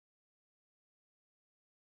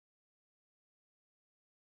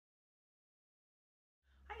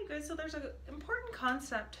Good, so there's an important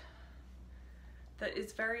concept that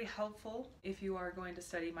is very helpful if you are going to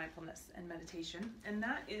study mindfulness and meditation, and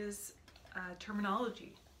that is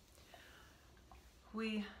terminology.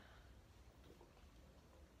 We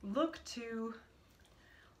look to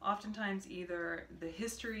oftentimes either the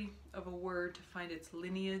history of a word to find its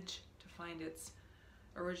lineage, to find its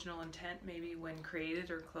original intent, maybe when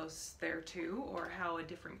created or close thereto, or how a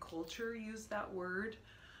different culture used that word,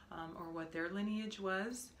 or what their lineage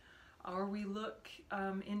was. Or we look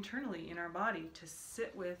internally in our body to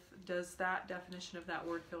sit with, does that definition of that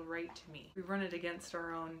word feel right to me? We run it against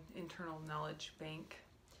our own internal knowledge bank,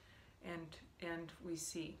 and we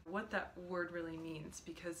see what that word really means,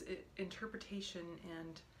 because interpretation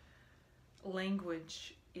and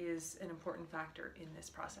language is an important factor in this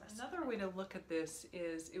process. Another way to look at this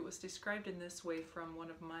is, it was described in this way from one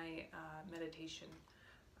of my meditation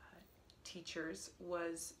teachers,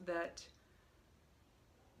 was that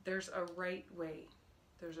there's a right way,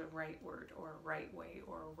 there's a right word, or a right way,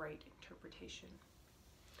 or a right interpretation.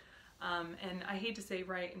 And I hate to say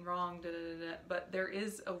right and wrong, but there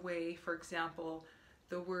is a way. For example,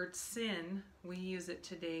 the word sin, we use it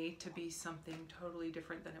today to be something totally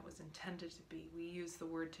different than it was intended to be. We use the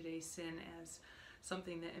word today, sin, as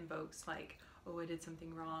something that invokes like, oh, I did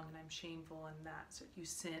something wrong and I'm shameful, and that's what you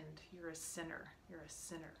sinned. You're a sinner. You're a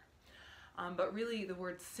sinner. But really, the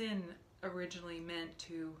word sin originally meant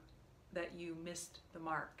that you missed the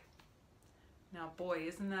mark. Now, boy,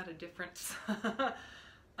 isn't that a difference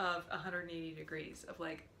of 180 degrees of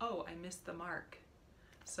like, oh, I missed the mark.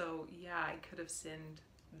 So yeah, I could have sinned,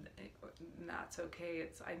 and that's okay.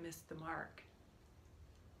 It's, I missed the mark.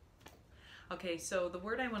 Okay, so the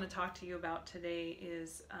word I want to talk to you about today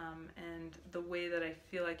is, and the way that I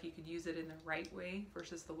feel like you could use it in the right way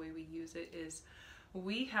versus the way we use it, is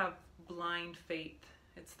we have blind faith.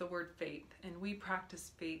 It's the word faith, and we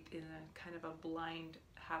practice faith in a kind of a blind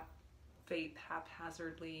faith,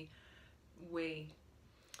 haphazardly way.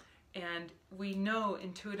 And we know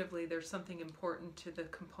intuitively there's something important to the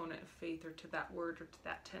component of faith, or to that word, or to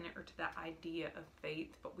that tenet, or to that idea of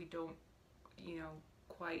faith, but we don't,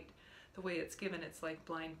 quite the way it's given. It's like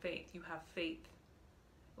blind faith. You have faith,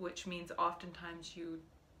 which means oftentimes you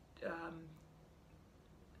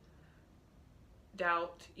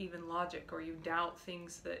doubt even logic, or you doubt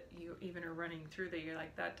things that you even are running through that you're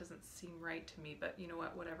like, that doesn't seem right to me, but you know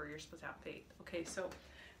what, whatever, you're supposed to have faith. Okay, so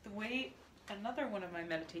the way another one of my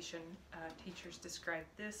meditation teachers described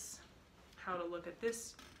this, how to look at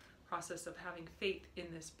this process of having faith in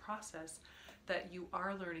this process, that you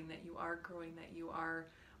are learning, that you are growing, that you are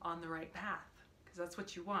on the right path, because that's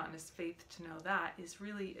what you want, is faith. To know that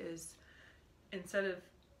is instead of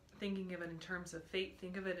thinking of it in terms of faith,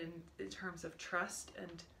 think of it in terms of trust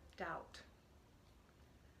and doubt.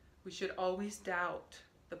 We should always doubt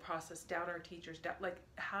the process, doubt our teachers, like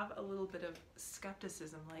have a little bit of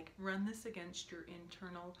skepticism, like run this against your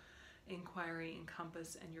internal inquiry and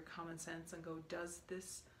compass and your common sense, and go, does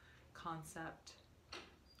this concept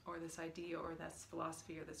or this idea or this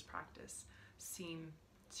philosophy or this practice seem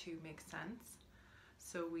to make sense?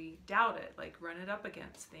 So we doubt it, like run it up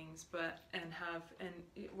against things, and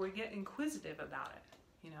we get inquisitive about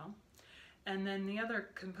it, And then the other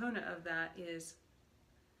component of that is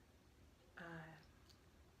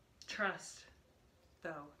trust,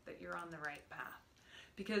 though, that you're on the right path.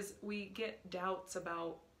 Because we get doubts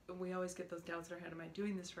about, we always get those doubts in our head, am I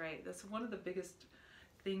doing this right? That's one of the biggest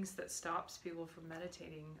things that stops people from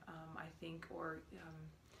meditating, I think, or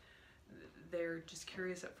they're just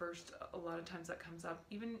curious at first. A lot of times that comes up,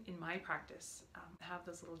 even in my practice, have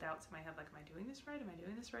those little doubts in my head, like, am I doing this right? Am I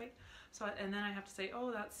doing this right? So, and then I have to say,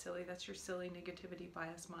 oh, that's silly. That's your silly negativity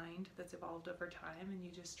bias mind that's evolved over time, and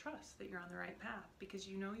you just trust that you're on the right path, because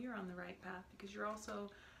you know you're on the right path, because you're also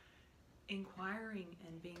inquiring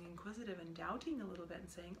and being inquisitive and doubting a little bit and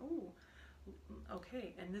saying, oh,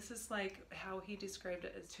 okay. And this is like how he described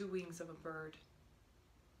it as two wings of a bird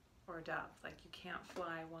or a dove. Like, you can't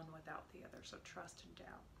fly one without the other. So trust and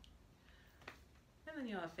doubt. And then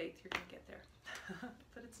you'll have faith. You're going to get there.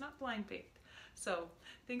 But it's not blind faith. So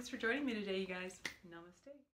thanks for joining me today, you guys. Namaste.